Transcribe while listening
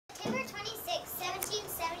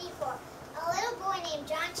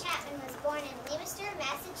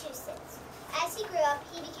Massachusetts. As he grew up,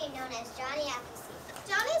 he became known as Johnny Appleseed.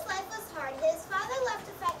 Johnny's life was hard. His father left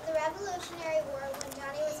to fight in the Revolutionary War when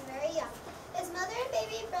Johnny was very young. His mother and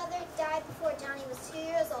baby brother died before Johnny was 2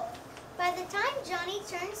 years old. By the time Johnny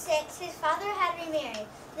turned 6, his father had remarried.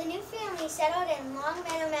 The new family settled in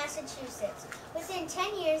Longmeadow, Massachusetts. Within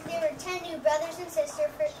 10 years, there were 10 new brothers and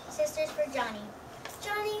sisters for Johnny.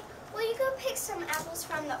 Johnny, will you go pick some apples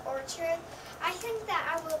from the orchard? I think that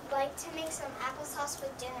I would like to make some applesauce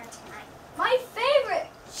with dinner tonight. My favorite!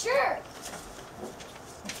 Sure!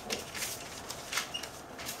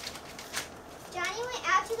 Johnny went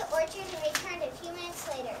out to the orchard and returned a few minutes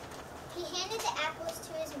later. He handed the apples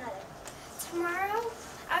to his mother. Tomorrow,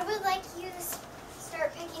 I would like you to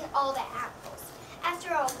start picking all the apples.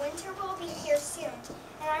 After all, winter will be here soon,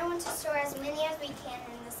 and I want to store as many as we can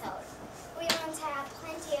in the cellar. We want to have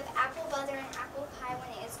plenty of apple butter and apple pie when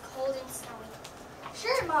it is cold and snowy.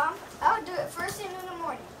 Sure, Mom. I would do it first thing in the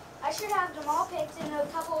morning. I should have them all picked in a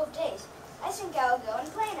couple of days. I think I'll go and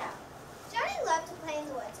play now. Johnny loved to play in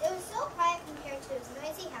the woods. It was so quiet compared to his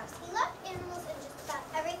noisy house. He loved animals and just about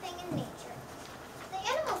everything in nature. The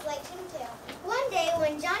animals liked him too. One day,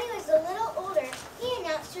 when Johnny was a little older, he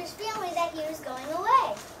announced to his family that he was going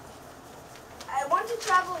away. I want to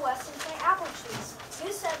travel west and plant apple trees.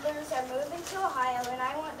 New settlers are moving to Ohio, and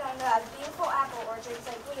I want them to have beautiful apple orchards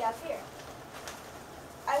like we have here.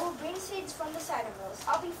 I will bring seeds from the cider mills.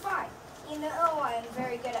 I'll be fine. You know I'm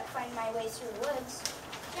very good at finding my way through the woods.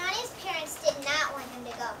 Johnny's parents did not want him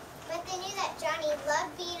to go, but they knew that Johnny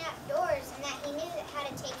loved being outdoors and that he knew how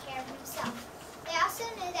to take care of himself. They also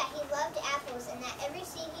knew that he loved apples and that every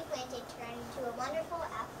seed he planted turned into a wonderful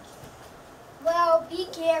apple tree. Well, be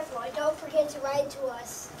careful and don't forget to write to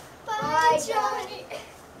us. Bye, Johnny.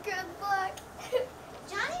 Good luck.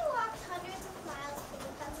 Johnny walked hundreds of miles through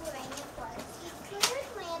the Pennsylvania forest. He cleared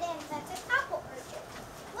land and planted apple orchards.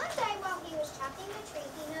 One day while he was chopping the tree,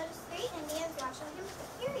 he noticed 3 Indians watching him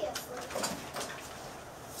curiously.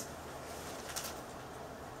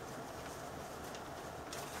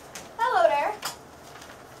 Hello there.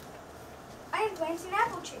 I am planting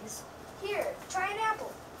apple trees. Here, try an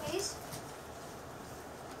apple, please.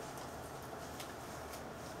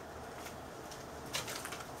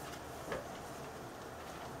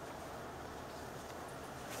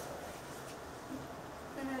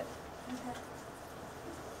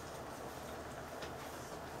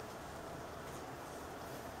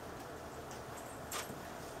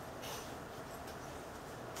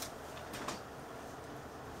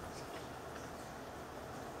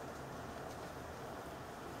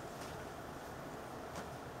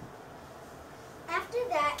 After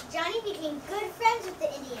that, Johnny became good friends with the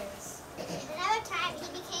Indians. Another time, he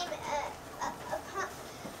became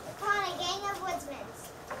upon a gang of woodsmen.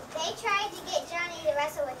 They tried to get Johnny to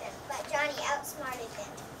wrestle with them, but Johnny outsmarted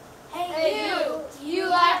them. Hey you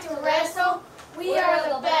like to wrestle? We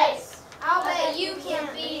are the best. I'll bet you can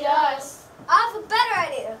beat us. I have a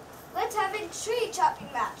better idea. Let's have a tree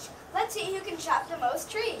chopping match. Let's see who can chop the most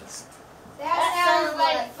trees. That sounds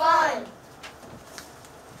like fun.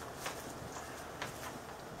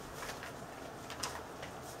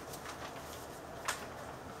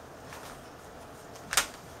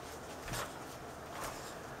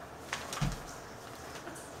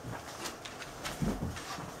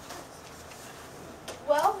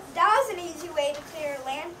 Well, that was an easy way to clear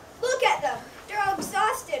land. Look at them. They're all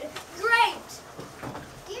exhausted. Great.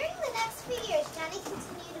 During the next few years, Johnny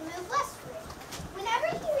continued to move westward.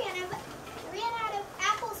 Whenever he ran out of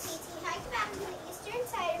apple seeds, he hiked back to the eastern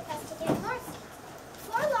side of press to get more seeds.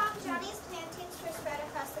 Before long, Johnny's plantings were spread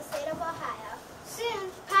across the state of Ohio.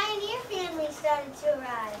 Soon, pioneer families started to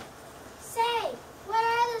arrive. Say, what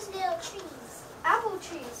are those little trees? Apple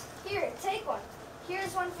trees. Here, take one.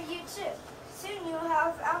 Here's one for you too. Soon you'll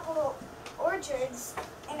have apple orchards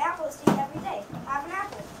and Appleseed every day. Have an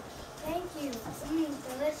apple. Thank you.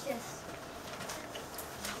 Delicious.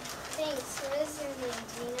 Thanks. What is your name?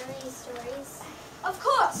 Do you know any stories? Of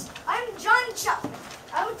course. I'm John Chapman.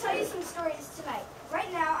 I will tell you some stories tonight.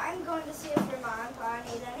 Right now, I'm going to see if your mom and pa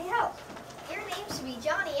need any help. Your name should be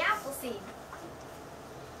Johnny Appleseed.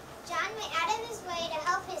 John went out of his way to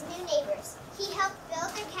help his new neighbors. He helped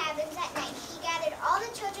build their cabins at night. He gathered all the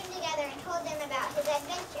children together and told them about his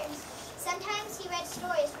adventures. Sometimes he read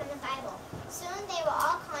stories from the Bible. Soon they were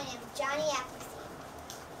all calling him Johnny Appleseed.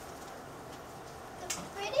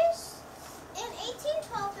 In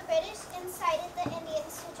 1812, the British incited the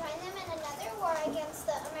Indians to join them in another war against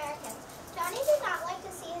the Americans. Johnny did not like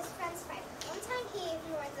to see his friends fight. One time he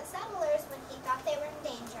ignored the settlers when he thought they were in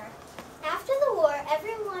danger. After the war,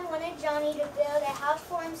 everyone wanted Johnny to build a house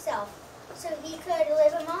for himself. so he could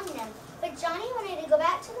live among them. But Johnny wanted to go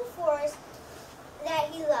back to the forest that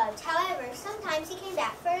he loved. However, sometimes he came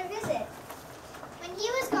back for a visit. When he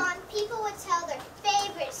was gone, people would tell their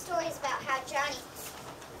favorite stories about Johnny.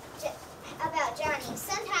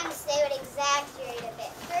 Sometimes they would exaggerate a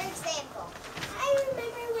bit. For example, I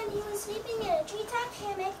remember when he was sleeping in a treetop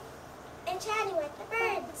hammock and chatting with the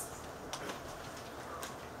birds.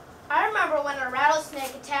 I remember when a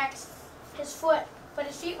rattlesnake attacked his foot, but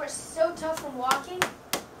his feet were so tough from walking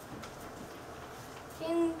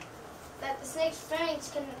that the snake's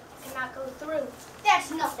fangs cannot go through.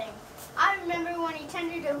 That's nothing. I remember when he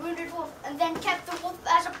tended a wounded wolf and then kept the wolf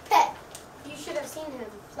as a pet. You should have seen him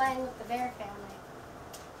playing with the bear family.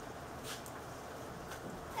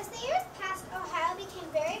 as the years passed, Ohio became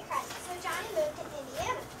very crowded, so Johnny moved to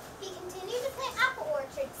Indiana. He continued to plant apple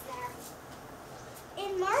orchards there.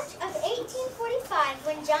 In March of 1845,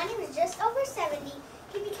 when Johnny was just over 70,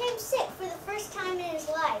 he became sick for the first time in his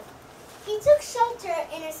life. He took shelter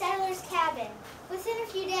in a settler's cabin. Within a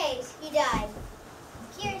few days, he died.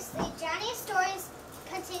 Curiously, Johnny's stories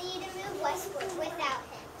continued to move westward without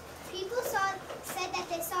him. People said that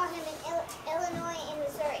they saw him in Illinois and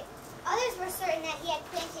Missouri. Others were certain that he had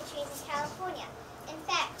planted trees in California. In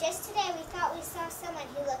fact, just today we thought we saw someone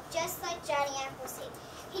who looked just like Johnny Appleseed.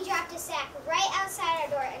 He dropped a sack